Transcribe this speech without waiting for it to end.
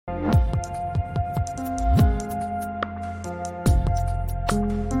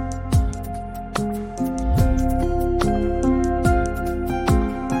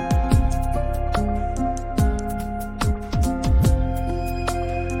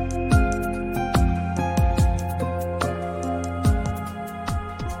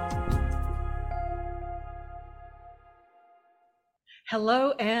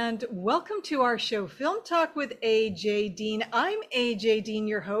Hello and welcome to our show, Film Talk with AJ Dean. I'm AJ Dean,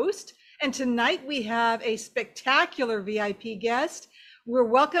 your host, and tonight we have a spectacular VIP guest. We're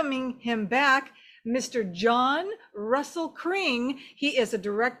welcoming him back, Mr. John Russell Cring. He is a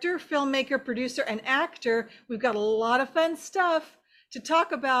director, filmmaker, producer, and actor. We've got a lot of fun stuff to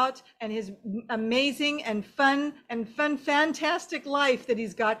talk about and his amazing and fun, fantastic life that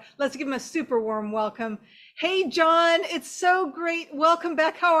he's got. Let's give him a super warm welcome. Hey, John, it's so great. Welcome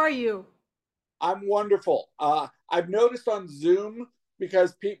back. How are you? I'm wonderful. I've noticed on Zoom,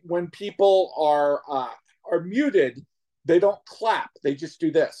 because when people are muted, they don't clap. They just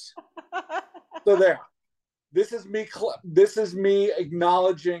do this. So there. This is me. This is me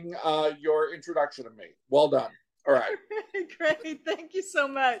acknowledging your introduction of me. Well done. All right. Great. Thank you so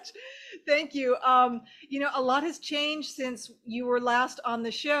much. Thank you. A lot has changed since you were last on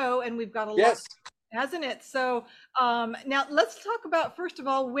the show, and we've got a lot, hasn't it? So now let's talk about, first of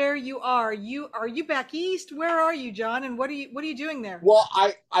all, where you are. Are you back east? Where are you, John? And what are you doing there? Well,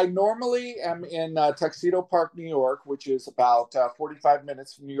 I normally am in Tuxedo Park, New York, which is about 45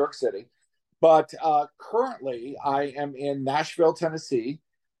 minutes from New York City. But currently, I am in Nashville, Tennessee.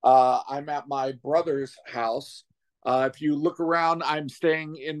 I'm at my brother's house. If you look around, I'm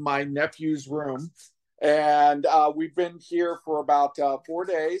staying in my nephew's room. And we've been here for about 4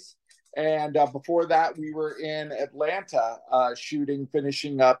 days. And before that, we were in Atlanta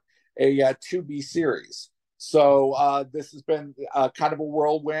finishing up a Tubi series. So this has been kind of a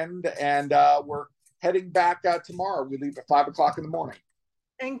whirlwind. And we're heading back tomorrow. We leave at 5 o'clock in the morning.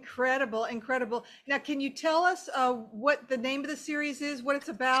 Incredible, incredible. Now, can you tell us what the name of the series is, what it's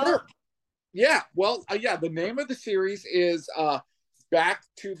about? Sure. Yeah, well, the name of the series is Back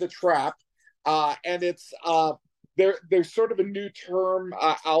to the Trap. And it's there's sort of a new term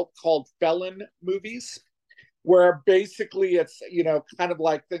out called felon movies, where basically it's, kind of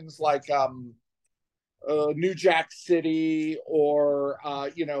like things like New Jack City or,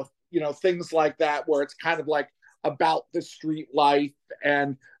 things like that, where it's kind of like about the street life,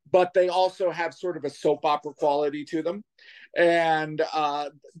 but they also have sort of a soap opera quality to them. And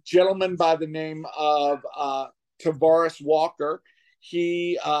a gentleman by the name of Tavares Walker,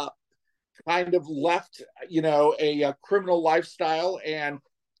 he kind of left, a criminal lifestyle and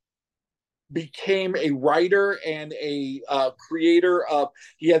became a writer and a creator of.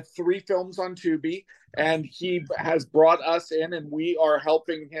 He had 3 films on Tubi, and he has brought us in, and we are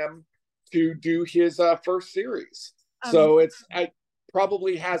helping him to do his first series. So it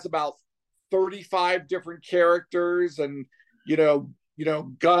probably has about 35 different characters, and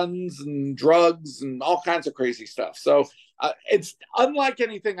guns and drugs and all kinds of crazy stuff. So it's unlike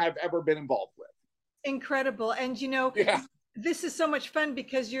anything I've ever been involved with. Incredible. And this is so much fun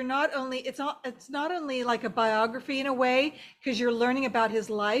because it's not only like a biography in a way, because you're learning about his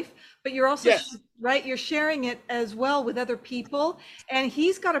life, but you're also you're sharing it as well with other people, and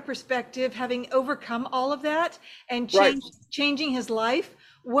he's got a perspective, having overcome all of that and changing his life.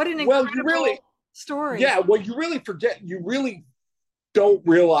 What an incredible story. Yeah, well, you really don't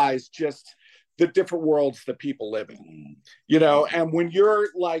realize just the different worlds that people live in, and when you're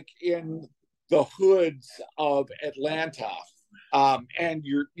like in the hoods of Atlanta, and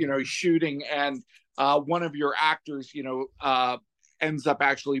you're shooting, and one of your actors ends up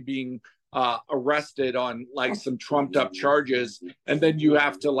actually being arrested on like some trumped up charges, and then you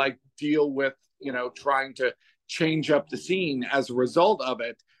have to like deal with trying to change up the scene as a result of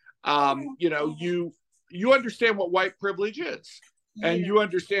it. You understand what white privilege is, and you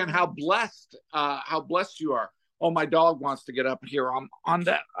understand how blessed you are. Oh, my dog wants to get up here on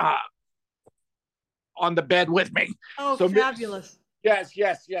the bed with me. Oh, so fabulous. Yes.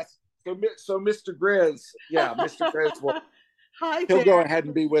 So Mr. Grizz, Mr. Grizz he'll go ahead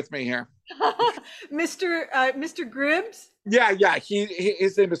and be with me here. Mr. Gribbs? Yeah.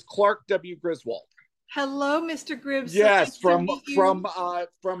 His name is Clark W. Griswold. Hello, Mr. Gribbs. Yes, from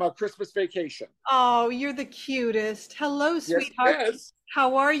a Christmas Vacation. Oh, you're the cutest. Hello, sweetheart. Yes.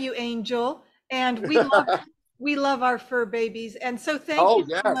 How are you, Angel? And we love our fur babies. And so thank you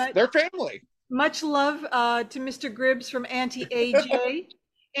so much. They're family. Much love to Mr. Gribbs from Auntie AJ.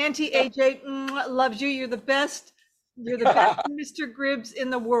 Auntie AJ loves you. You're the best. You're the best Mr. Gribbs in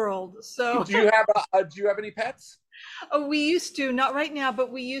the world. So do you have any pets? Oh, we used to, not right now,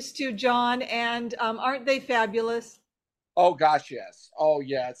 but we used to, John. And aren't they fabulous? Oh gosh, yes. Oh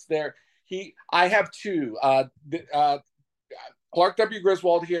yeah, it's there. I have 2. Clark W.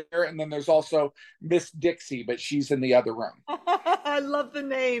 Griswold here, and then there's also Miss Dixie, but she's in the other room. I love the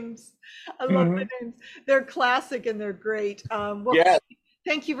names. I love the names. They're classic and they're great.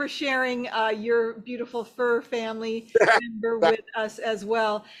 Thank you for sharing your beautiful fur family member with us as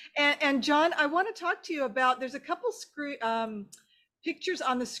well. And John, I want to talk to you about, there's a couple pictures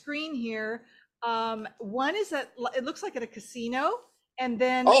on the screen here. One is at, it looks like at a casino, and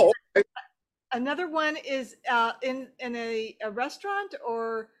then Oh, okay. another one is in a restaurant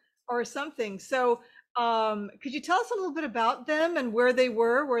or something. So could you tell us a little bit about them and where they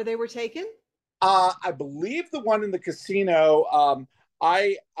were taken? I believe the one in the casino.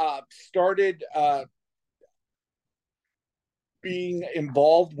 I started being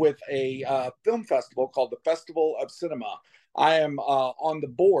involved with a film festival called the Festival of Cinema. I am on the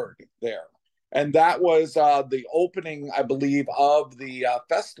board there, and that was the opening, I believe, of the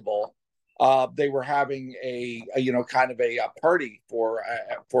festival. They were having kind of a party for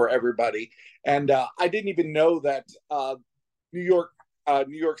everybody, and I didn't even know that New York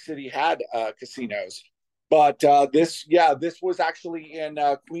New York City had casinos. But this was actually in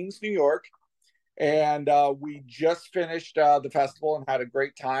Queens, New York, and we just finished the festival and had a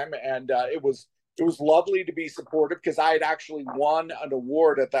great time. And it was lovely to be supportive because I had actually won an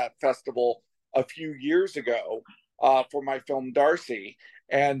award at that festival a few years ago for my film Darcy,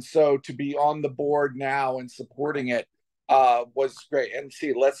 and so to be on the board now and supporting it was great. And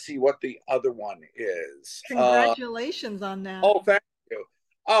let's see what the other one is. Congratulations on that. Oh, thank you.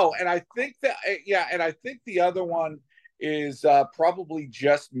 Oh, and I think that yeah, and I think the other one is probably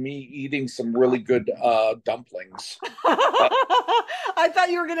just me eating some really good dumplings. Uh, I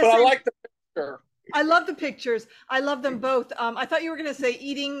thought you were going to but I say, like the picture. I love the pictures. I love them both. I thought you were going to say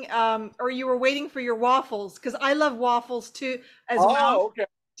eating, or you were waiting for your waffles, because I love waffles too as well. Oh, okay. Nice.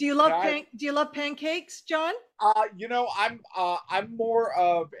 Do you love pancakes, John? I'm more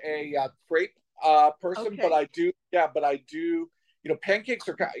of a crepe person, but Okay. I do. Pancakes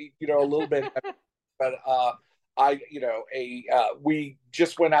are a little bit, but we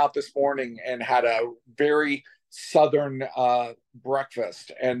just went out this morning and had a very southern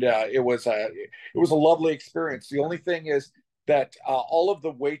breakfast, and it was a lovely experience. The only thing is that all of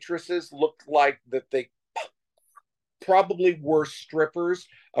the waitresses looked like that they probably were strippers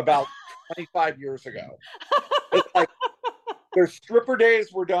about 25 years ago. It's like their stripper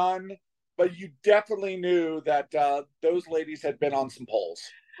days were done, but you definitely knew that those ladies had been on some poles.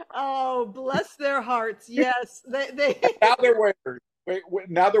 Oh, bless their hearts. Yes, they Now they're waiters.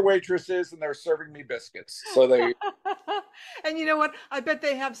 Now they're waitresses, and they're serving me biscuits. So they. And you know what? I bet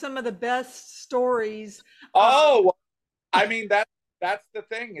they have some of the best stories. Oh, well, I mean that's the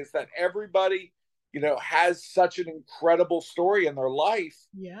thing is that everybody has such an incredible story in their life,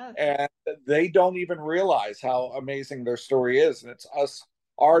 Yes. and they don't even realize how amazing their story is. And it's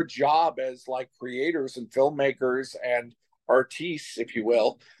our job as like creators and filmmakers and artists, if you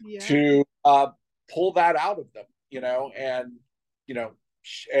will, Yeah. to pull that out of them, and you know,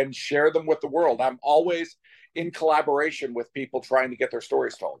 and share them with the world. I'm always in collaboration with people trying to get their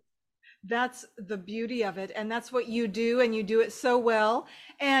stories told. That's the beauty of it. And that's what you do, and you do it so well.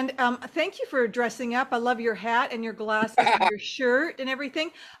 And thank you for dressing up. I love your hat and your glasses and your shirt and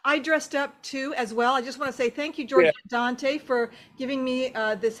everything. I dressed up too as well. I just want to say thank you, Yeah, Georgette Dante, for giving me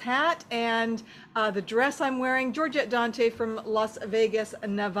this hat and the dress I'm wearing. Georgette Dante from Las Vegas,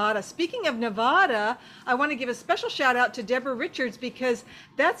 Nevada. Speaking of Nevada, I want to give a special shout out to Deborah Richards, because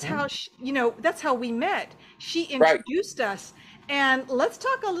that's how that's how we met. She right, introduced us. And let's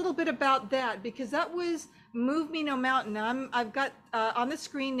talk a little bit about that, because that was Move Me No Mountain. I've got on the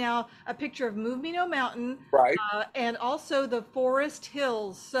screen now a picture of Move Me No Mountain, right. and also the Forest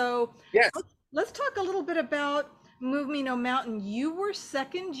Hills. So Yes, let's talk a little bit about Move Me No Mountain. You were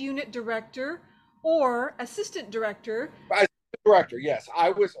second unit director or assistant director. as director. Yes, I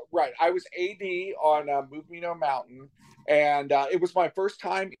was right. I was AD on Move Me No Mountain, and it was my first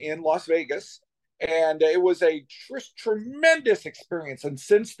time in Las Vegas, and it was a tremendous experience. And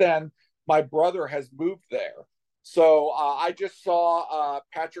since then, my brother has moved there. So I just saw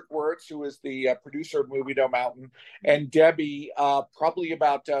Patrick Wirtz, who is the producer of Movie No Mountain, and Debbie probably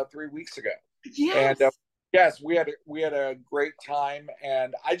about 3 weeks ago. And Yes. yes, we had a great time,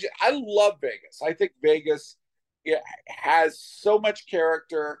 and I love Vegas. I think Vegas, it has so much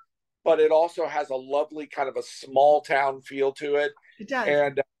character, but it also has a lovely kind of a small town feel to it. It does.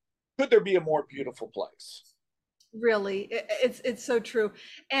 And could there be a more beautiful place? Really, it's so true.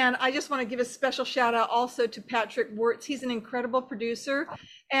 And I just want to give a special shout out also to Patrick Wirtz. He's an incredible producer,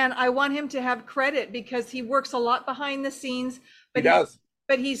 and I want him to have credit because he works a lot behind the scenes, He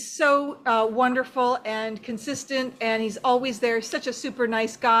but he's does. so wonderful and consistent, and he's always there. He's such a super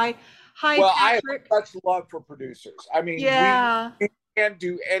nice guy. Hi, Well, I have Patrick. such love for producers. I mean, Yeah. we can't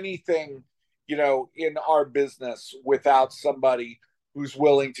do anything, in our business without somebody who's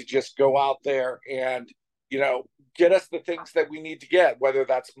willing to just go out there and, you know, get us the things that we need to get, whether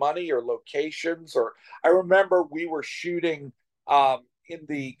that's money or locations. Or I remember we were shooting in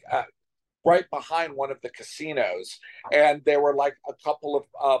the right behind one of the casinos, and there were like a couple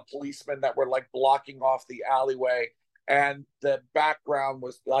of policemen that were like blocking off the alleyway, and the background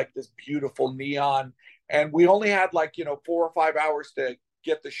was like this beautiful neon, and we only had like 4 or 5 hours to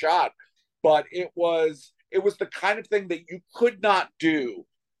get the shot, but it was the kind of thing that you could not do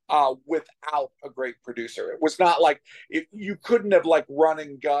without a great producer. It was not like you couldn't have like run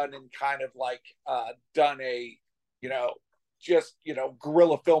and gun and kind of like done a you know just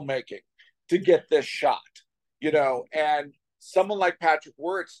guerrilla filmmaking to get this shot, and someone like Patrick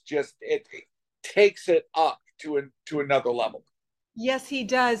Wirtz just it takes it up to another level. Yes, he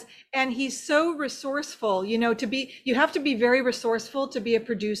does. And he's so resourceful, you have to be very resourceful to be a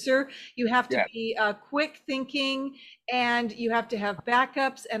producer. You have to Yeah. be quick thinking, and you have to have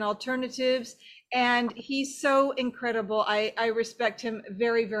backups and alternatives. And he's so incredible. I respect him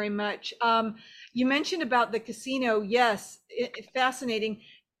very, very much. You mentioned about the casino. Yes, fascinating.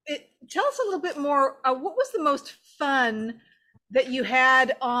 Tell us a little bit more. What was the most fun that you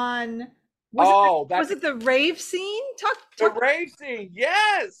had on? Was it Oh, was that's it the rave scene? the Talk. rave scene.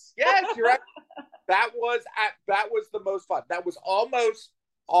 Yes, yes, you're right. That was the most fun. That was almost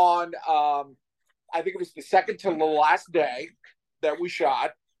on. I think it was the second to the last day that we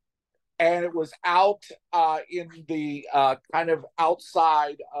shot, and it was out in the kind of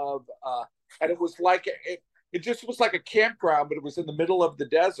outside of, and it was like it just was like a campground, but it was in the middle of the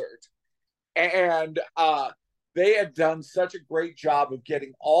desert, and they had done such a great job of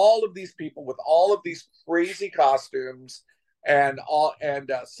getting all of these people with all of these crazy costumes, and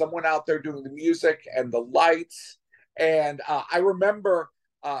someone out there doing the music and the lights. And I remember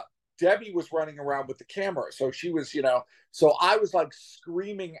Debbie was running around with the camera, so she was, so I was like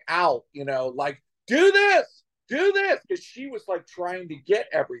screaming out, like do this, because she was like trying to get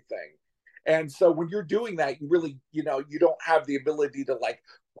everything. And so when you're doing that, you really, you don't have the ability to like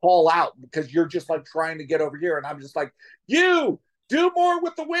call out, because you're just like trying to get over here. And I'm just like, you do more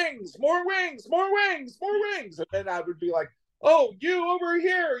with the wings, more wings, more wings, more wings. And then I would be like, oh, you over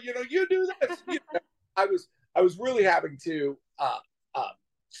here, you do this. I was really having to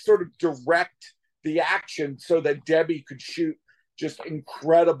sort of direct the action so that Debbie could shoot just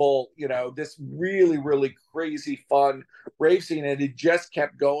incredible, this really, really crazy fun rave scene. And it just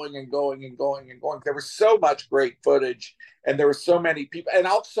kept going and going and going and going. There was so much great footage, and there were so many people. And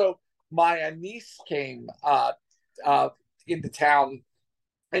also, my niece came into town,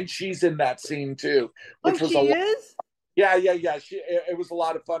 and she's in that scene too, Oh, which was a she lot. is? Yeah, yeah, yeah. It was a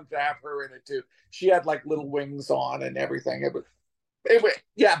lot of fun to have her in it too. She had like little wings on and everything.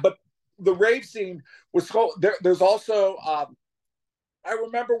 Yeah, but the rave scene was so there. There's also I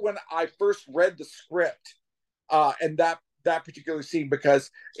remember when I first read the script, and that particular scene, because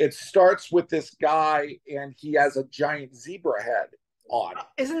it starts with this guy and he has a giant zebra head on.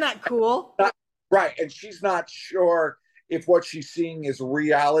 Isn't that cool? Right, and she's not sure if what she's seeing is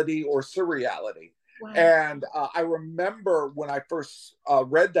reality or surreality. Wow. And I remember when I first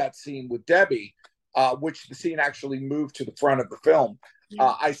read that scene with Debbie, which the scene actually moved to the front of the film.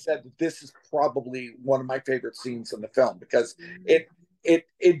 Yeah. I said that this is probably one of my favorite scenes in the film, because it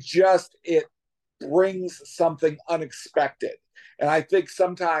brings something unexpected. And I think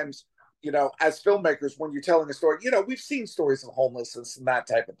sometimes, as filmmakers, when you're telling a story, we've seen stories of homelessness and that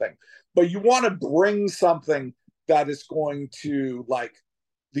type of thing, but you want to bring something that is going to, like,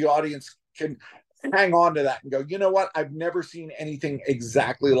 the audience can hang on to that and go, you know what? I've never seen anything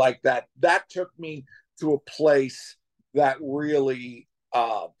exactly like that. That took me to a place that really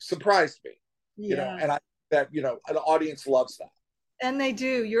surprised me, Yeah. and I that an audience loves that. And they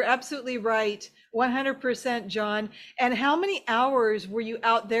do. You're absolutely right. 100%, John. And how many hours were you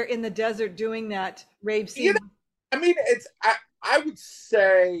out there in the desert doing that rave You know, scene? I mean, I would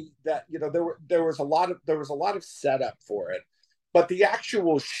say that there was a lot of setup for it, but the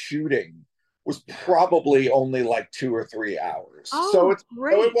actual shooting was probably only like 2 or 3 hours. So Oh, it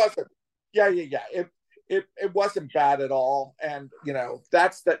great. wasn't. Yeah, yeah, yeah. It wasn't bad at all. And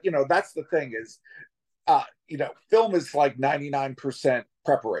that's the thing is, film is like 99%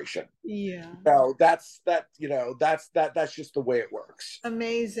 preparation. Yeah. So that's just the way it works.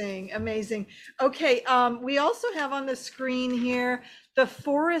 Amazing, amazing. Okay, we also have on the screen here the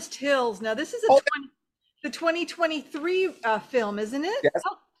Forest Hills. Now, this is Oh, the 2023 film, isn't it? yes,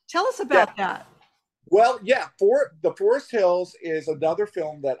 Tell us yeah. about that. Well, yeah. For the Forest Hills is another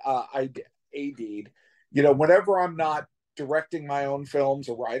film that I AD'd. Whenever I'm not directing my own films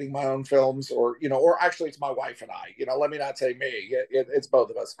or writing my own films, or or actually it's my wife and I. Let me not say me. It's both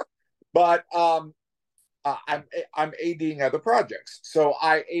of us. But I'm ADing other projects, so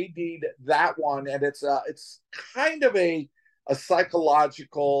I AD'd that one, and it's kind of a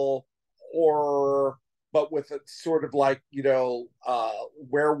psychological horror, but with a sort of like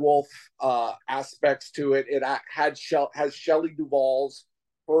werewolf aspects to it. It has Shelley Duvall's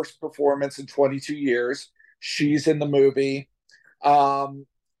first performance in 22 years. She's in the movie. Oh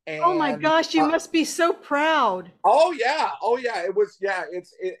my And gosh, you must be so proud. oh yeah, it was, yeah,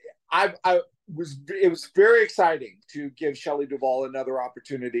 I was it was very exciting to give Shelley Duvall another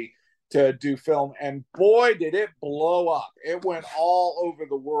opportunity to do film, and boy did it blow up. It went all over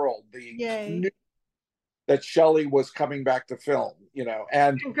the world. The Yay. news that Shelley was coming back to film,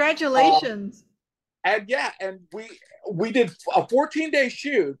 uh, Congratulations. and yeah, and we did a 14-day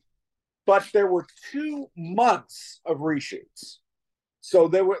shoot, but there were 2 months of reshoots. So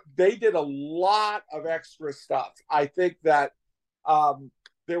they did a lot of extra stuff. I think that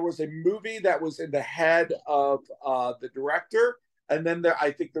there was a movie that was in the head of the director, and then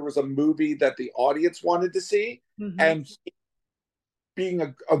I think there was a movie that the audience wanted to see, Mhm. and he, being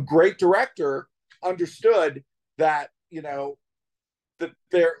a great director, understood that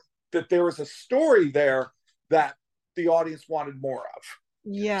that there was a story there that the audience wanted more of.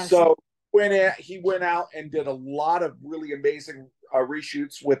 Yes. So he went out and did a lot of really amazing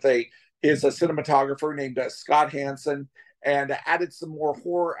reshoots with a cinematographer named Scott Hansen, and added some more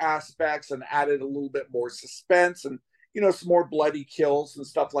horror aspects, and added a little bit more suspense, and some more bloody kills and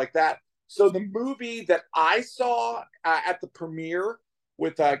stuff like that. So the movie that I saw at the premiere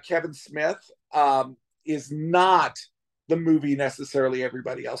with Kevin Smith is not the movie necessarily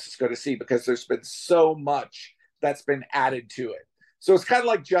everybody else is going to see, because there's been so much that's been added to it. So it's kind of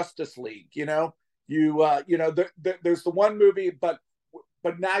like Justice League, there's the one movie, but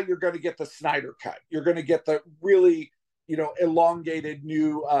now you're going to get the Snyder cut. You're going to get the really elongated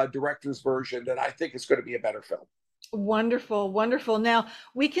new director's version that I think is going to be a better film. Wonderful, wonderful. Now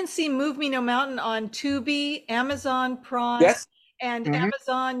we can see Move Me No Mountain on Tubi, Amazon Prime, Yes. and Mm-hmm.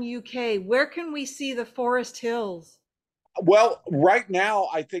 Amazon UK. Where can we see The Forest Hills? Well, right now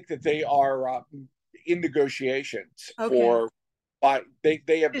I think that they are in negotiations Okay. for, but they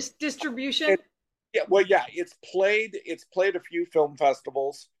have Distribution? it, yeah, well, yeah, it's played a few film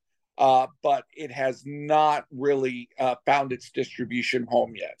festivals, but it has not really found its distribution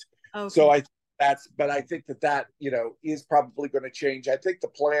home yet. So Okay. but I think that is probably going to change. I think the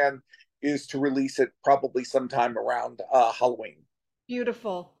plan is to release it probably sometime around Halloween.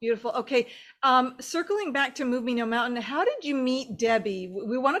 Beautiful, beautiful. Okay. Circling back to Move Me No Mountain, how did you meet Debbie?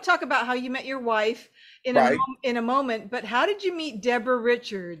 We want to talk about how you met your wife Right. in a moment, but how did you meet Deborah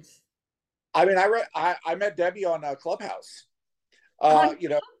Richards? I mean, I met Debbie on Clubhouse. On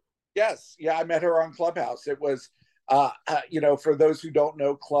Yes, yeah, I met her on Clubhouse. It was, for those who don't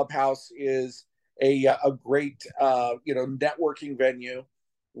know, Clubhouse is a great, networking venue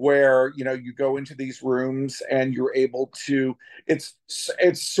where you go into these rooms and you're able to. It's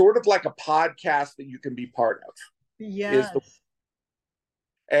sort of like a podcast that you can be part of. Is the Yes.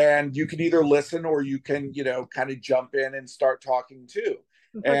 And you can either listen, or you can kind of jump in and start talking too.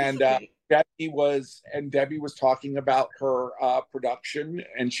 And Participate. Debbie was talking about her production,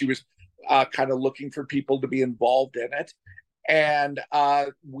 and she was kind of looking for people to be involved in it. And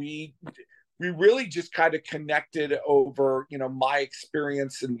we really just kind of connected over my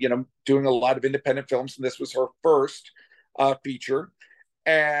experience, and doing a lot of independent films, and this was her first feature.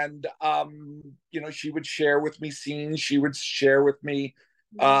 And she would share with me scenes, she would share with me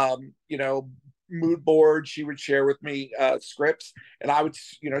mood board, she would share with me scripts, and I would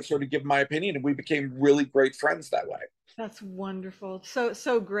sort of give my opinion, and we became really great friends that way. That's wonderful.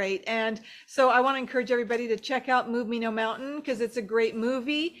 So great. And so I want to encourage everybody to check out Move Me No Mountain, because it's a great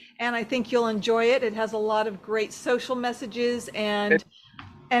movie and I think you'll enjoy it. It has a lot of great social messages and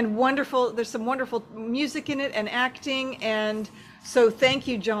wonderful, there's some wonderful music in it and acting. And so thank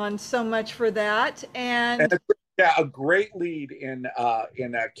you, John, so much for that. And And yeah, a great lead in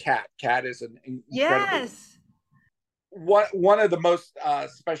Cat. Cat is an incredible. yes, One of the most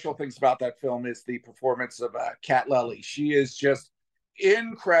special things about that film is the performance of Cat Lelly. She is just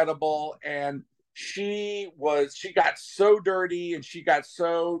incredible, and she got so dirty, and she got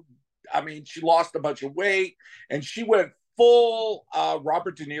so, I mean, she lost a bunch of weight, and she went full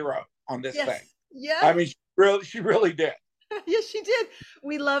Robert De Niro on this thing. yes, yes. I mean, she really did. Yes, she did.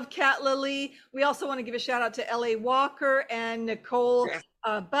 We love Cat Lily. We also want to give a shout out to L.A. Walker and Nicole Yes.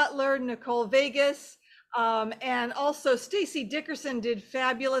 Butler, Nicole Vegas, and also Stacy Dickerson did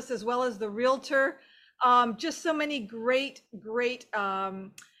fabulous, as well as the realtor. Just so many great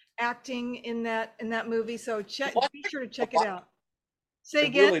acting in that movie. So Las be Vegas, sure to a check it lot, out. Say it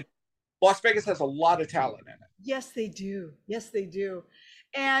again. really, Las Vegas has a lot of talent in it. Yes, they do. Yes, they do.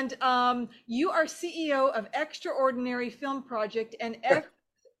 And you are CEO of Extraordinary Film Project and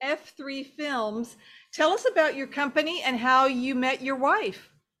F3 Films. Tell us about your company and how you met your wife.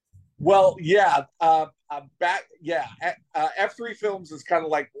 Well, yeah, F3 Films is kind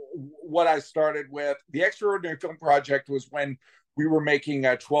of like what I started with. The Extraordinary Film Project was when we were making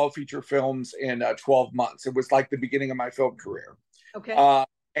 12 feature films in 12 months. It was like the beginning of my film career. Okay.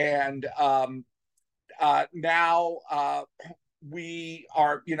 And Now we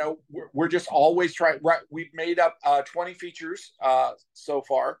are, we're just always trying. Right, we've made up 20 features so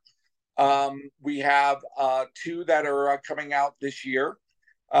far. We have two that are coming out this year.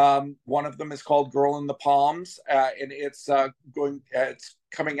 One of them is called Girl in the Palms, and it's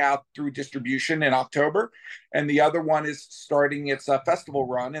coming out through distribution in October. And the other one is starting its festival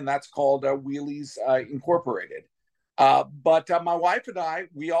run, and that's called Wheelies Incorporated. But my wife and I,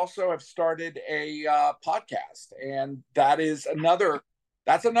 we also have started a podcast, and that's another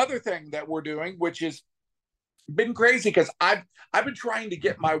thing that we're doing, which has been crazy because I've been trying to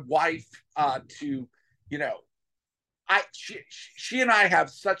get my wife to, you know, she and I have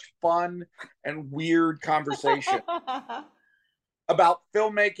such fun and weird conversation about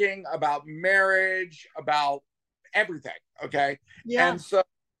filmmaking, about marriage, about everything. Okay, Yeah. and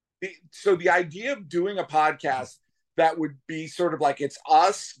the idea of doing a podcast that would be sort of like it's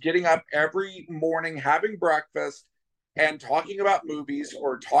us getting up every morning, having breakfast, and talking about movies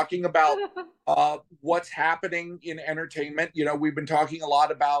or talking about what's happening in entertainment. We've been talking a lot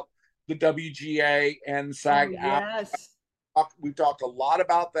about the WGA and Oh, SAG. yes. We've talked a lot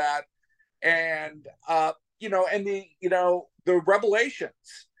about that, and and the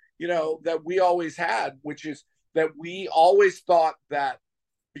revelations, that we always had, which is that we always thought that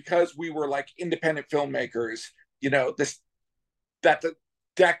because we were like independent filmmakers, this that the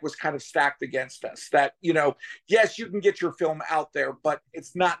deck was kind of stacked against us. That yes, you can get your film out there, but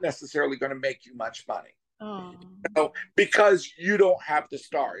it's not necessarily going to make you much money. Oh. Because you don't have the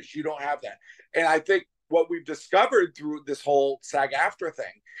stars, you don't have that. And I think what we've discovered through this whole SAG-AFTRA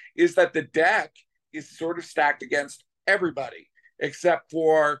thing is that the deck is sort of stacked against everybody except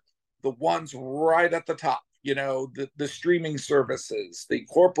for the ones right at the top, the streaming services, the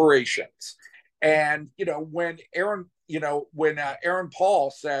corporations. And when Aaron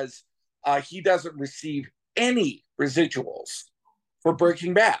Paul says he doesn't receive any residuals for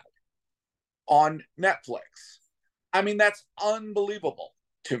Breaking Bad on Netflix, I mean, that's unbelievable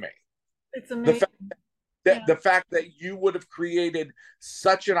to me. It's The amazing. fact Yeah. the fact that you would have created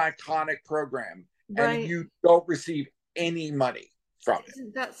such an iconic program and Right. you don't receive any money from it.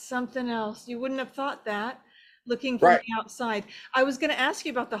 Isn't that something else? You wouldn't have thought that looking from Right. the outside. I was going to ask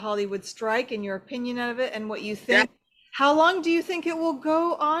you about the Hollywood strike and your opinion of it and what you Yeah. think. How long do you think it will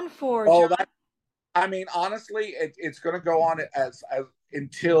go on for, John? Oh, I mean, honestly, it's going to go on as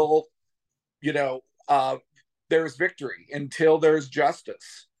until, you know, uh, there's victory, until there's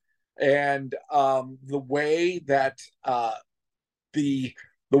justice. And the way that the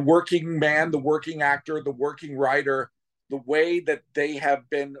the working man, the working actor, the working writer, the way that they have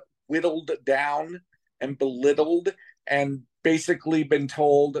been whittled down and belittled and basically been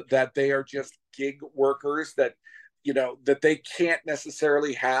told that they are just gig workers, that that they can't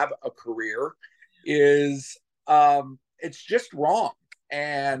necessarily have a career, is it's just wrong.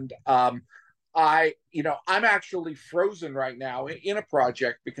 And I'm actually frozen right now in a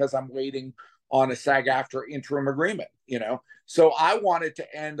project because I'm waiting on a SAG-AFTRA interim agreement. So I want it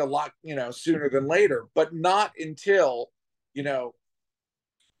to end a lot sooner than later, but not until you know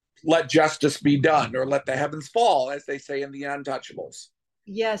let justice be done, or let the heavens fall, as they say in the Untouchables.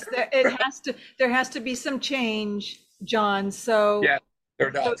 Yes, there has to be some change, John. Yeah,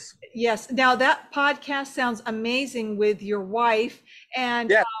 there So does. yes. Now that podcast sounds amazing with your wife. And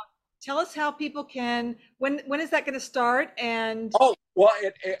Yeah. tell us how people can, when is that going to start? And Oh, well,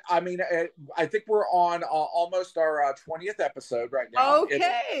 I mean, I think we're on almost our 20th episode right now. It's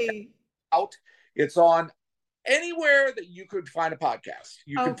okay. out. It's on anywhere that you could find a podcast.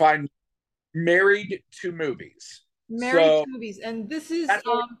 You can Oh, find Married to Movies. Married to So Movies. And this is that's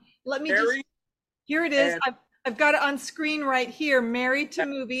what let me just, Married. here it is. And I've got it on screen right here. Married to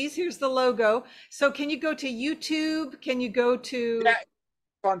Movies. Here's the logo. So can you go to YouTube? Can you go to yeah,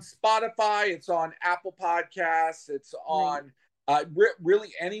 it's on Spotify. It's on Apple Podcasts. It's Great. on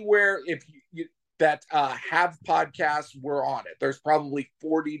really anywhere. If you that have podcasts, we're on it. There's probably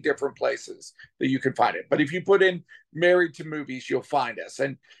 40 different places that you can find it. But if you put in Married to Movies, you'll find us.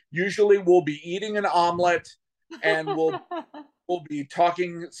 And usually we'll be eating an omelet and we'll be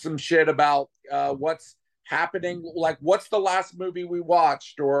talking some shit about what's happening, like what's the last movie we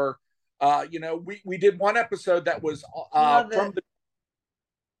watched, or we did one episode that was Love from it.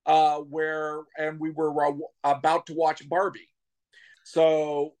 the where and we were about to watch Barbie.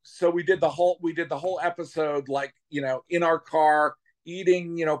 So we did the whole episode, like, in our car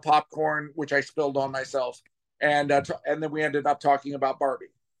eating, popcorn, which I spilled on myself, and then we ended up talking about Barbie,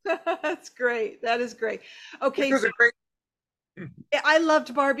 That's great. That is great. which Okay, was so a great. I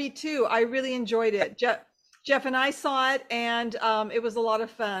loved Barbie too. I really enjoyed it. Jeff and I saw it, and it was a lot of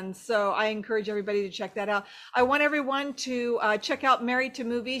fun. So I encourage everybody to check that out. I want everyone to check out Married to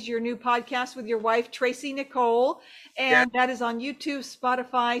Movies, your new podcast with your wife, Tracy Nicole. Yeah. And that is on YouTube,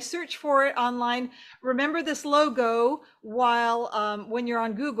 Spotify. Search for it online. Remember this logo while when you're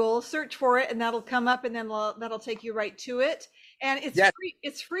on Google, search for it, and that'll come up, and then that'll take you right to it. And it's Yes. free.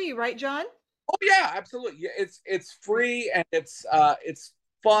 It's free, right, John? Oh yeah, absolutely. Yeah, it's free, and it's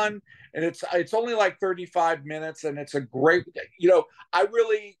fun, and it's only like 35 minutes, and it's a great. I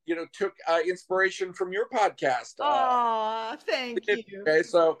really took inspiration from your podcast. Oh, thank you. Okay,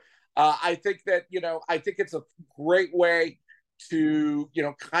 so I think it's a great way to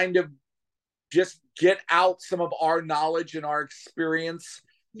kind of just get out some of our knowledge and our experience,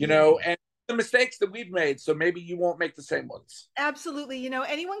 Yeah. and the mistakes that we've made, so maybe you won't make the same ones. Absolutely.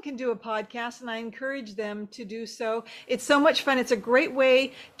 Anyone can do a podcast, and I encourage them to do so. It's so much fun. It's a great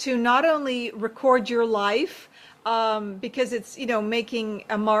way to not only record your life, because it's, making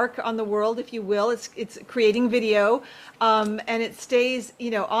a mark on the world, if you will. It's creating video, and it stays,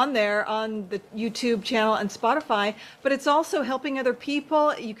 on there on the YouTube channel and Spotify, but it's also helping other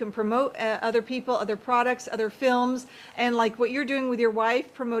people. You can promote other people, other products, other films, and like what you're doing with your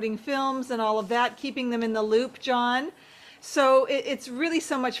wife, promoting films and all of that, keeping them in the loop, John. So it's really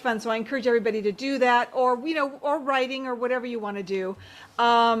so much fun. So I encourage everybody to do that, or or writing, or whatever you want to do.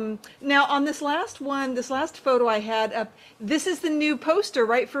 Now on this last one, this last photo I had up, this is the new poster,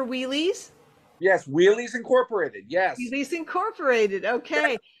 right, for Wheelies? Yes, Wheelies Incorporated. Yes. Wheelies Incorporated.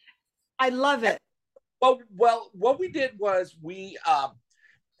 Okay, I love it. Well, what we did was we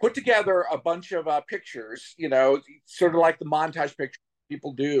put together a bunch of pictures, sort of like the montage pictures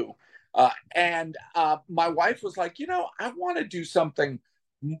people do. And my wife was like, I want to do something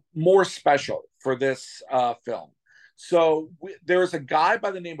more special for this film. So there's a guy by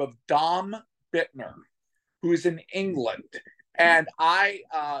the name of Dom Bittner who is in England. And I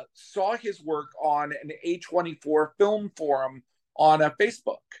saw his work on an A24 film forum on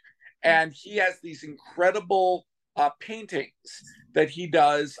Facebook. And he has these incredible paintings that he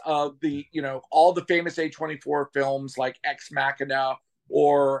does of all the famous A24 films like Ex Machina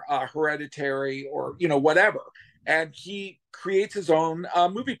or Hereditary, or whatever. And he creates his own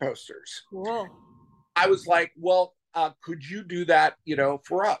movie posters. Cool. I was like, well, could you do that,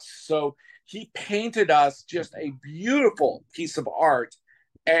 for us? So he painted us just a beautiful piece of art.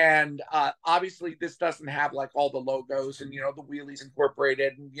 And obviously, this doesn't have like all the logos and the Wheelies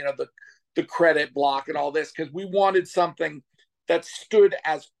Incorporated and the credit block and all this, because we wanted something that stood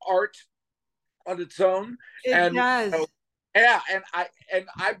as art on its own. It And does. yeah, and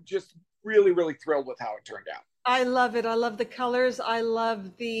I'm just really, really thrilled with how it turned out. I love it. I love the colors. I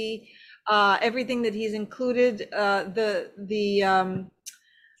love the everything that he's included.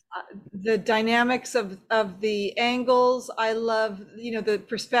 The dynamics of the angles. I love, the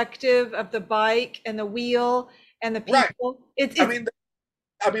perspective of the bike and the wheel and the Right. people. It's I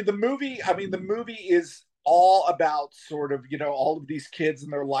mean, the movie is all about sort of all of these kids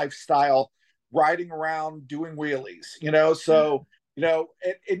and their lifestyle, riding around doing wheelies. So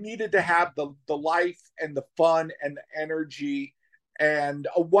it needed to have the life and the fun and the energy. And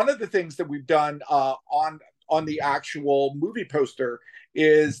one of the things that we've done on the actual movie poster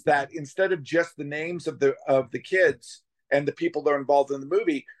is that instead of just the names of the kids and the people that are involved in the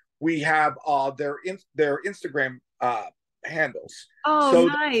movie, we have their Instagram handles. Oh, So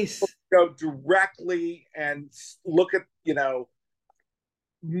nice. go directly and look at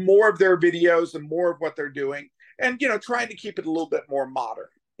more of their videos and more of what they're doing, and trying to keep it a little bit more modern.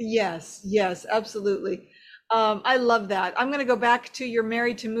 Yes, yes, absolutely. I love that. I'm going to go back to your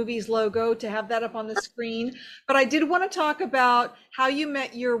Married to Movies logo to have that up on the screen. But I did want to talk about how you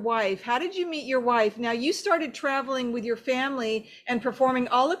met your wife. How did you meet your wife? Now, you started traveling with your family and performing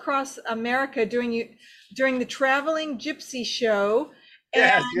all across America during the Traveling Gypsy Show.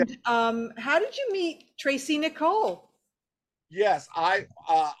 Yes, yes. And how did you meet Tracy Nicole? Yes, I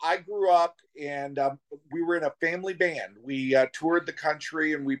grew up and we were in a family band. We toured the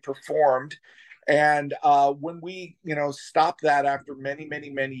country and we performed. And when we, stopped that after many, many,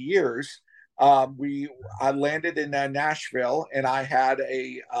 many years, we I landed in Nashville, and I had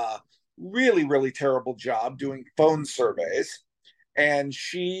a really, really terrible job doing phone surveys. And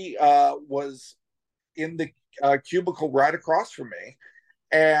she was in the cubicle right across from me,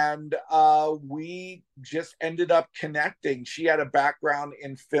 and we just ended up connecting. She had a background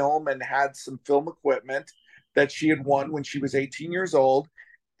in film and had some film equipment that she had won when she was 18 years old,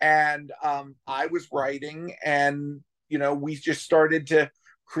 and I was writing, and we just started to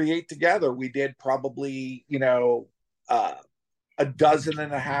create together. We did probably uh, a dozen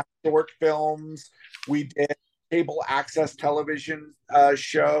and a half short films. We did cable access television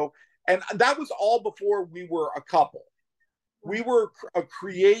show, and that was all before we were a couple. We were a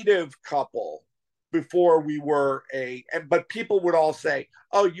creative couple before we were but people would all say,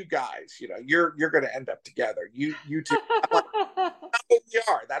 oh, you guys, you're going to end up together, you two. I'm like, that's what we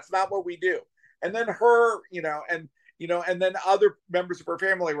are, that's not what we do. And then her, and then other members of her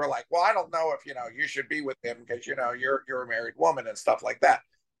family were like, well, I don't know if you should be with him because you're a married woman and stuff like that.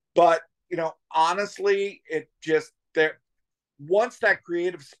 But honestly, it just there once that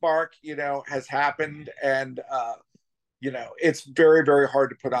creative spark has happened, and it's very, very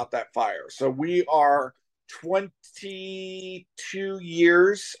hard to put out that fire. So we are 22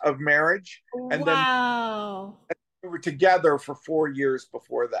 years of marriage, and then Wow. we were together for 4 years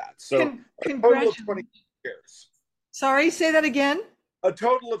before that. So a total of 20 Congratulations. years. Sorry, say that again. A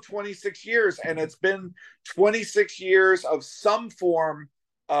total of 26 years, and it's been 26 years of some form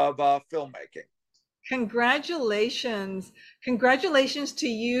of filmmaking. Congratulations. Congratulations to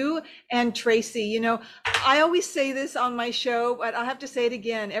you and Tracy. I always say this on my show, but I have to say it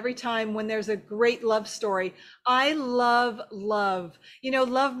again every time when there's a great love story. I love love.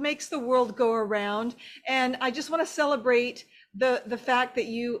 Love makes the world go around. And I just want to celebrate the fact that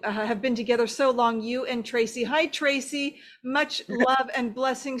you have been together so long, you and Tracy. Hi, Tracy. Much love and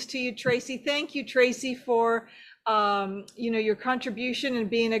blessings to you, Tracy. Thank you, Tracy, for your contribution and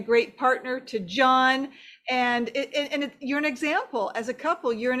being a great partner to John. And you're an example as a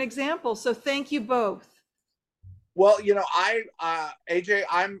couple. You're an example. So thank you both. Well, AJ,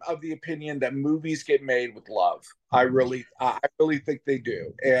 I'm of the opinion that movies get made with love. I really think they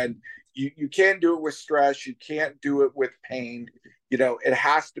do, and you can't do it with stress. You can't do it with pain. It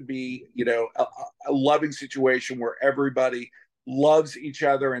has to be, a loving situation where everybody loves each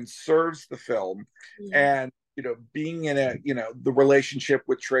other and serves the film. Yeah. And being in the relationship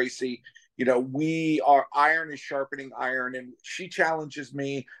with Tracy, we are iron is sharpening iron, and she challenges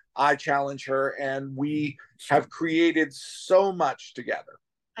me, I challenge her, and we have created so much together.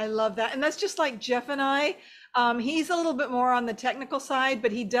 I love that. And that's just like Jeff and I. He's a little bit more on the technical side,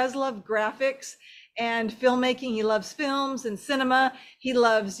 but he does love graphics and filmmaking. He loves films and cinema. He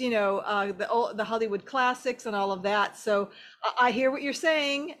loves, the Hollywood classics and all of that. So I hear what you're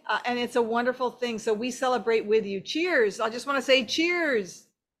saying, and it's a wonderful thing. So we celebrate with you. Cheers. I just want to say cheers.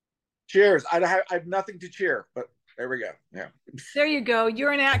 Cheers. I have nothing to cheer, but there we go. Yeah. There you go.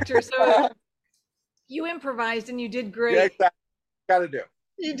 You're an actor, so you improvised and you did Yeah, great. exactly. Got to do.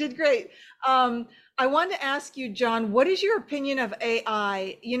 You did great. I wanted to ask you, John, what is your opinion of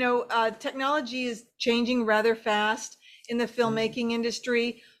AI? Technology is changing rather fast in the filmmaking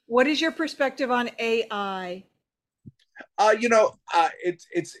industry. What is your perspective on AI?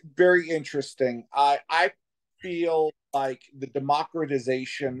 It's very interesting. I feel like the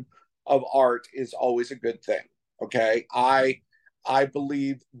democratization of art is always a good thing. Okay, I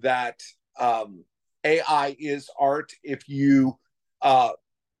believe that AI is art if you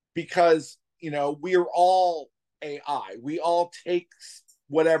because we are all AI. We all take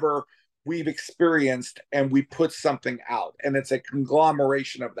whatever we've experienced and we put something out, and it's a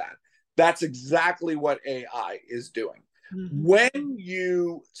conglomeration of that. That's exactly what AI is doing. Mhm. When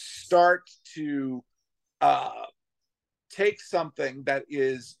you start to uh, take something that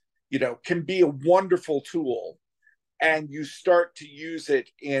is, can be a wonderful tool, and you start to use it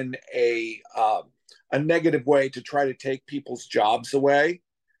in a negative way to try to take people's jobs away,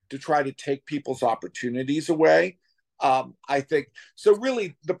 to try to take people's opportunities away. I think so.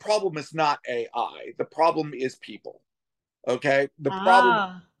 Really, the problem is not AI. The problem is people. Okay, the problem is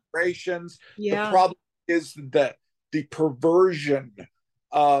Ah, corporations. The yeah. problem is the perversion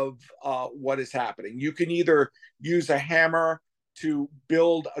of what is happening. You can either use a hammer to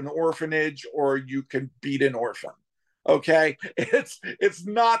build an orphanage, or you can beat an orphan. Okay, it's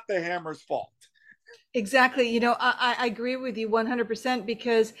not the hammer's fault. Exactly. I agree with you 100%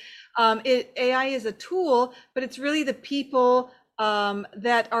 because AI is a tool, but it's really the people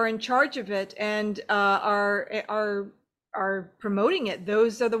that are in charge of it and are promoting it.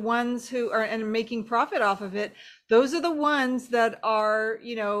 Those are the ones who are and making profit off of it. Those are the ones that are,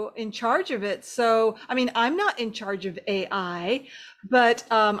 in charge of it. So, I mean, I'm not in charge of AI, but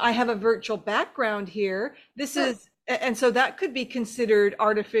I have a virtual background here. Sure. And so that could be considered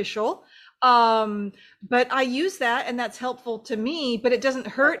artificial. Um, but I use that and that's helpful to me, but it doesn't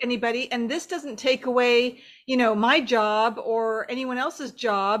hurt anybody. And this doesn't take away, my job or anyone else's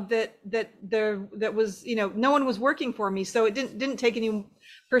job that was, no one was working for me. So it didn't take any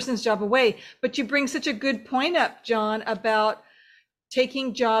person's job away. But you bring such a good point up, John, about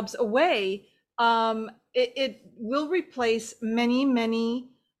taking jobs away. It will replace many, many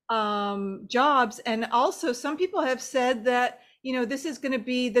jobs. And also some people have said that, this is going to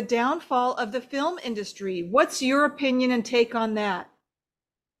be the downfall of the film industry. What's your opinion and take on that?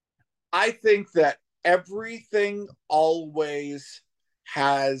 I think that everything always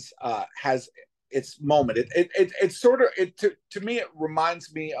has its moment. It's sort of it to me. It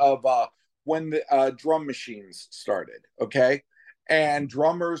reminds me of when the drum machines started. Okay, and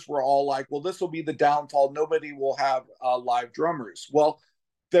drummers were all like, "Well, this will be the downfall. Nobody will have live drummers." Well,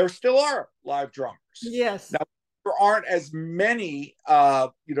 there still are live drummers Yes. now. There aren't as many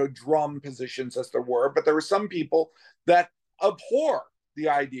drum positions as there were, but there were some people that abhor the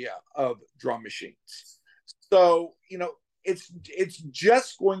idea of drum machines. So, it's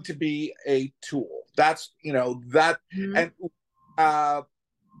just going to be a tool. That's, that, Mhm. and uh,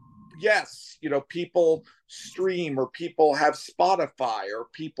 yes, people stream or people have Spotify or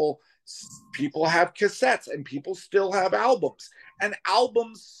people have cassettes and people still have albums, and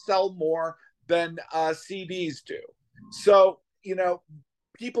albums sell more than CDs do. So,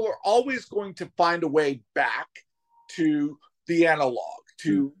 people are always going to find a way back to the analog,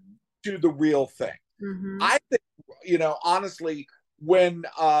 to the real thing. Mhm. I think, honestly, when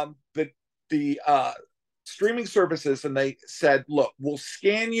the streaming services and they said, "Look, we'll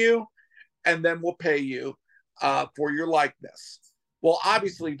scan you and then we'll pay you for your likeness." Well,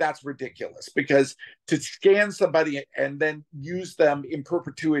 obviously, that's ridiculous because to scan somebody and then use them in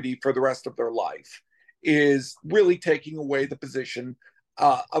perpetuity for the rest of their life is really taking away the position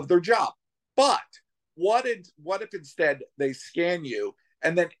of their job. But what if instead they scan you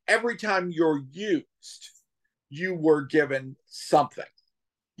and then every time you're used, you were given something?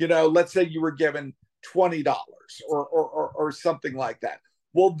 Let's say you were given $20 or something like that.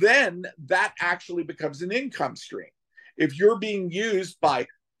 Well, then that actually becomes an income stream. If you're being used by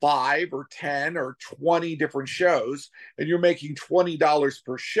 5 or 10 or 20 different shows and you're making $20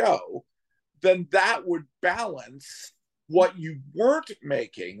 per show, then that would balance what you weren't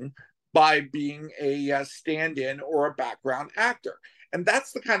making by being a stand in or a background actor. And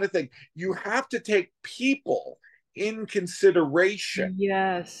that's the kind of thing you have to take people in consideration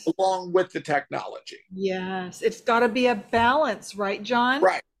Yes. along with the technology. Yes. It's got to be a balance, right, John?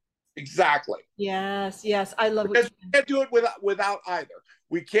 Right. Exactly. Yes. Yes. I love what Because you we can't do it without either.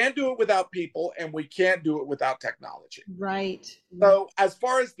 We can't do it without people, and we can't do it without technology. right. Right. So, as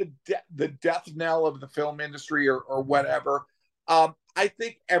far as the death knell of the film industry or whatever, I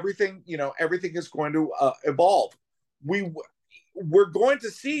think everything is going to evolve. We we're going to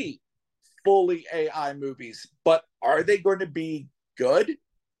see fully AI movies, but are they going to be good?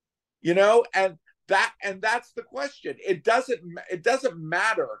 And that's the question. It doesn't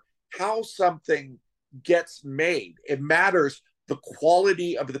matter how something gets made. It matters the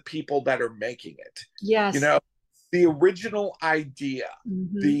quality of the people that are making it. You Yes. know, the original idea,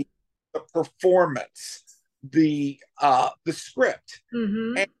 Hmm. the performance, the script,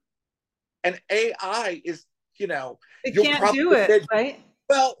 Hmm. and, and AI is, It you'll can't probably do it, get, right?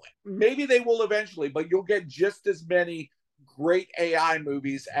 well, maybe they will eventually, but you'll get just as many great AI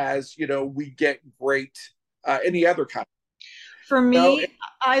movies as we get great any other kind. For You know, me,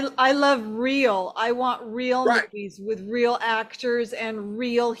 I love real. I want real right? movies with real actors and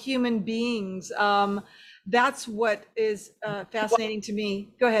real human beings. That's what is fascinating to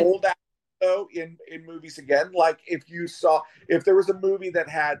me. Go ahead. Old actors though in movies again. Like if there was a movie that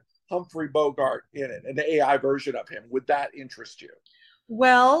had Humphrey Bogart in it, an AI version of him, would that interest you?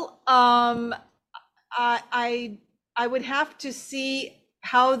 Well, I I I would have to see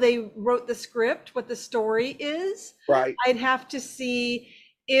how they wrote the script, what the story is. Right, I'd have to see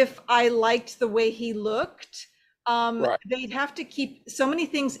if I liked the way he looked. right. They'd have to keep so many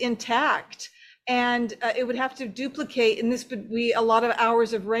things intact, and it would have to duplicate, and this would be a lot of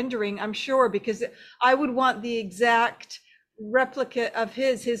hours of rendering, I'm sure, because I would want the exact replicate of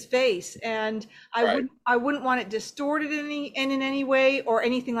his face, and Right. I wouldn't want it distorted in any way or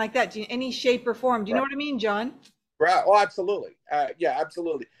anything like that, any shape or form. Do you know Right. what I mean, John? Right. Oh, absolutely. Yeah,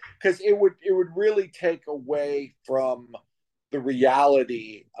 absolutely. Because it would really take away from the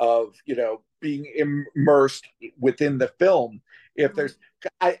reality of being immersed within the film. If Right. there's,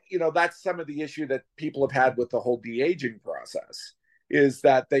 that's some of the issue that people have had with the whole de aging process, is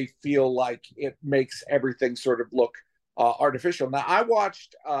that they feel like it makes everything sort of look artificial. Now, I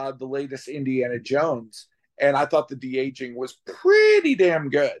watched the latest Indiana Jones, and I thought the de aging was pretty damn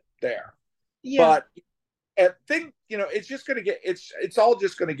good there. Yeah. But and think it's just going to get it's all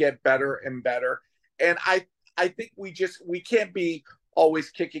just going to get better and better. And I think we can't be always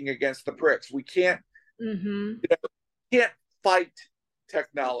kicking against the pricks. We can't Mm-hmm. can't fight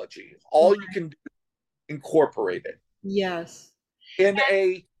technology. All you can do is incorporate it Yes. in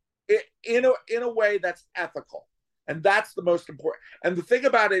a way that's ethical, and that's the most important. And the thing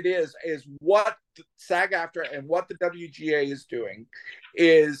about it is what SAG-AFTRA and what the WGA is doing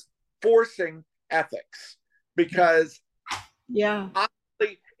is forcing ethics, because Yeah.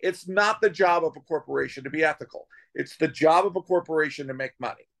 honestly, it's not the job of a corporation to be ethical. It's the job of a corporation to make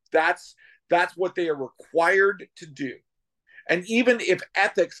money. That's what they are required to do. And even if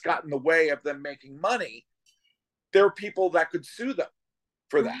ethics got in the way of them making money, there are people that could sue them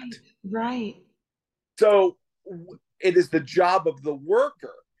for that. Right. Right. So it is the job of the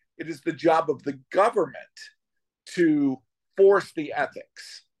worker, it is the job of the government to force the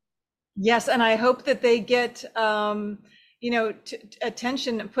ethics. Yes, and I hope that they get, put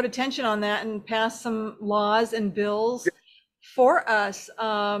attention on that and pass some laws and bills for us,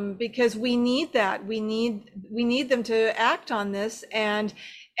 because we need that. We need them to act on this, and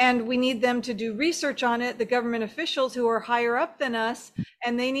we need them to do research on it. The government officials who are higher up than us,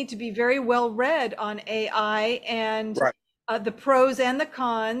 and they need to be very well read on AI and Right. the pros and the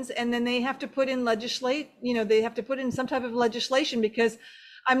cons, and then they have to put in they have to put in some type of legislation, because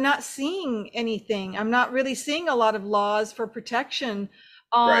I'm not seeing anything. I'm not really seeing a lot of laws for protection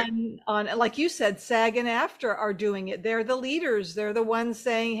Right. on like you said, SAG and AFTRA are doing it. They're the leaders. They're the ones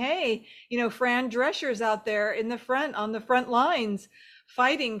saying, hey, Fran Drescher's out there in the front, on the front lines,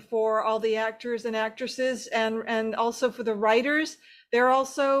 fighting for all the actors and actresses, and also for the writers. They're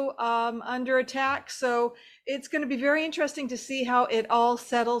also under attack. So it's going to be very interesting to see how it all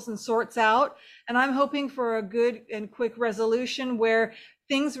settles and sorts out. And I'm hoping for a good and quick resolution where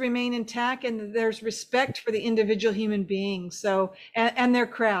things remain intact and there's respect for the individual human being, so and their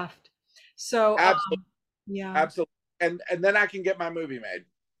craft. So Absolutely. yeah. Absolutely. And then I can get my movie made.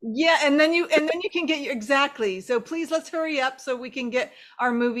 Yeah, and then you can get your, exactly. So please, let's hurry up so we can get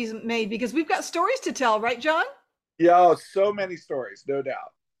our movies made, because we've got stories to tell, right, John? Yeah, oh, so many stories, no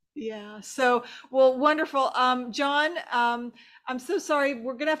doubt. Yeah. So, well, wonderful. John, I'm so sorry.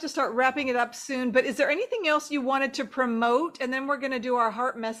 We're going to have to start wrapping it up soon, but is there anything else you wanted to promote? And then we're going to do our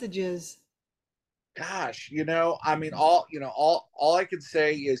heart messages. Gosh, I mean, all I can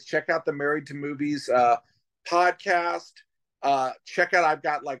say is check out the Married to Movies podcast. Check out, I've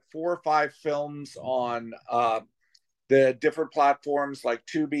got like 4 or 5 films on the different platforms like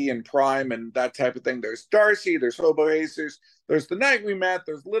Tubi and Prime and that type of thing. There's Darcy, there's Hobo Jesus, there's The Night We Met,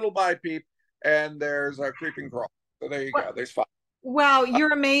 there's Little By Peep, and there's Creeping Crawl. So there you go. There's 5. Wow,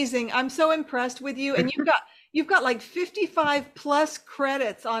 you're amazing. I'm so impressed with you. And you've got like 55 plus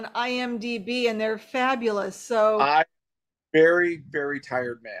credits on IMDb, and they're fabulous. So, I'm very, very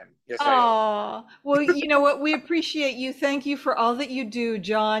tired man. Yes, I am. oh, well, you know what? We appreciate you. Thank you for all that you do,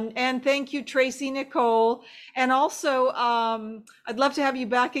 John. And thank you, Tracy Nicole. And also, I'd love to have you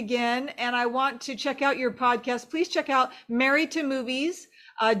back again. And I want to check out your podcast. Please check out Married to Movies,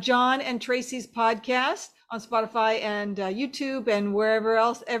 John and Tracy's podcast on Spotify and YouTube and wherever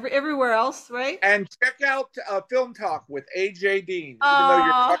else, everywhere else, right? And check out Film Talk with AJ Dean, even though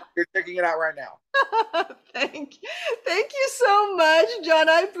Oh, you're checking it out right now. thank you so much, John.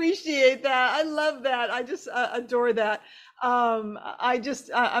 I appreciate that. I love that. I just adore that.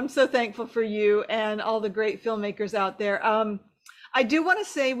 I'm so thankful for you and all the great filmmakers out there. I do want to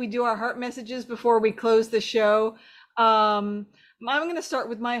say we do our heart messages before we close the show. I'm going to start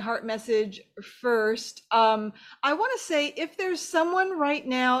with my heart message first. I want to say, if there's someone right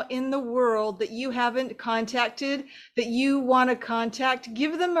now in the world that you haven't contacted, that you want to contact,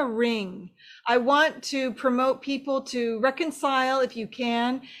 give them a ring. I want to promote people to reconcile, if you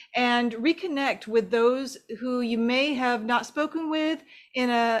can, and reconnect with those who you may have not spoken with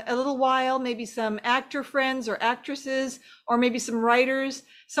in a little while, maybe some actor friends or actresses, or maybe some writers,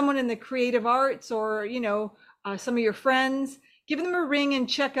 someone in the creative arts, or, some of your friends. give them a ring and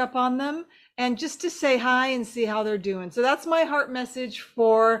check up on them and just to say hi and see how they're doing. So that's my heart message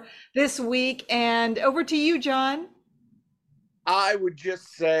for this week. And over to you, John. I would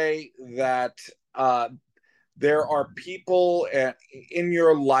just say that uh, there are people in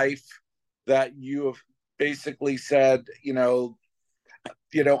your life that you have basically said,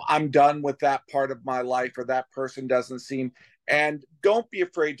 I'm done with that part of my life, or that person doesn't seem. And don't be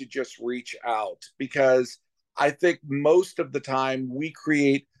afraid to just reach out, because I think most of the time we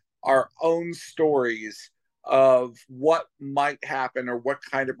create our own stories of what might happen or what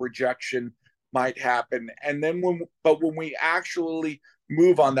kind of rejection might happen. And then when we actually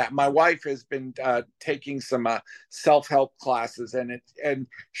move on that, my wife has been taking some self-help classes, and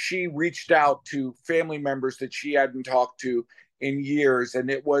she reached out to family members that she hadn't talked to in years, and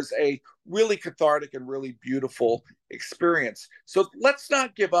it was a really cathartic and really beautiful experience. So let's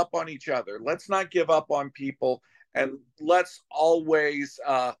not give up on each other. Let's not give up on people, and let's always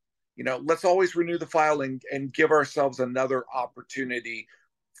renew the file and give ourselves another opportunity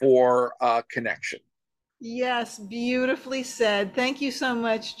for connection. Yes, beautifully said. Thank you so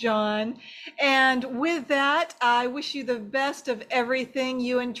much, John. And with that, I wish you the best of everything,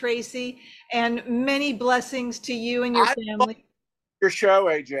 you and Tracy, and many blessings to you and your I love family. your show,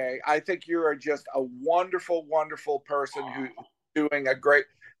 AJ. I think you are just a wonderful, wonderful person who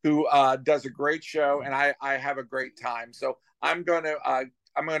does a great show, and I have a great time. So I'm going to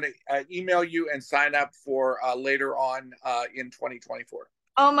email you and sign up for later on in 2024.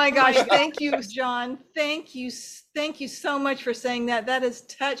 Oh my gosh, thank you, John. Thank you. Thank you so much for saying that. That has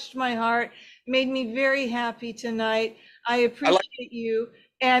touched my heart, made me very happy tonight. I appreciate you.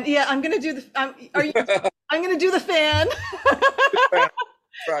 And yeah, I'm going to do I'm going to do the fan. Do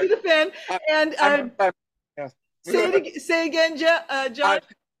Right. the fan. And Yeah. say again, John.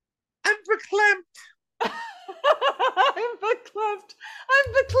 I'm verklempt. I'm verklempt. I'm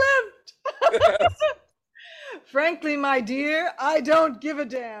verklempt. Frankly, my dear, I don't give a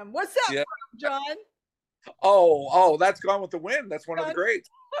damn. What's that Yeah. from, John? Oh, that's Gone with the Wind. That's one of the greats.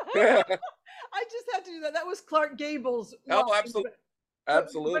 I just had to do that. That was Clark Gable's line. Oh, absolutely. But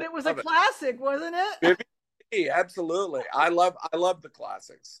Absolutely. it was a Love it. classic, wasn't it? Absolutely. I love the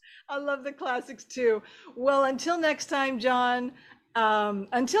classics. I love the classics too. Well, until next time, John.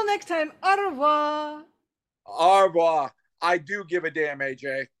 Until next time, au revoir. Au revoir. I do give a damn,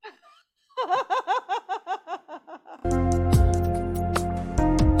 AJ.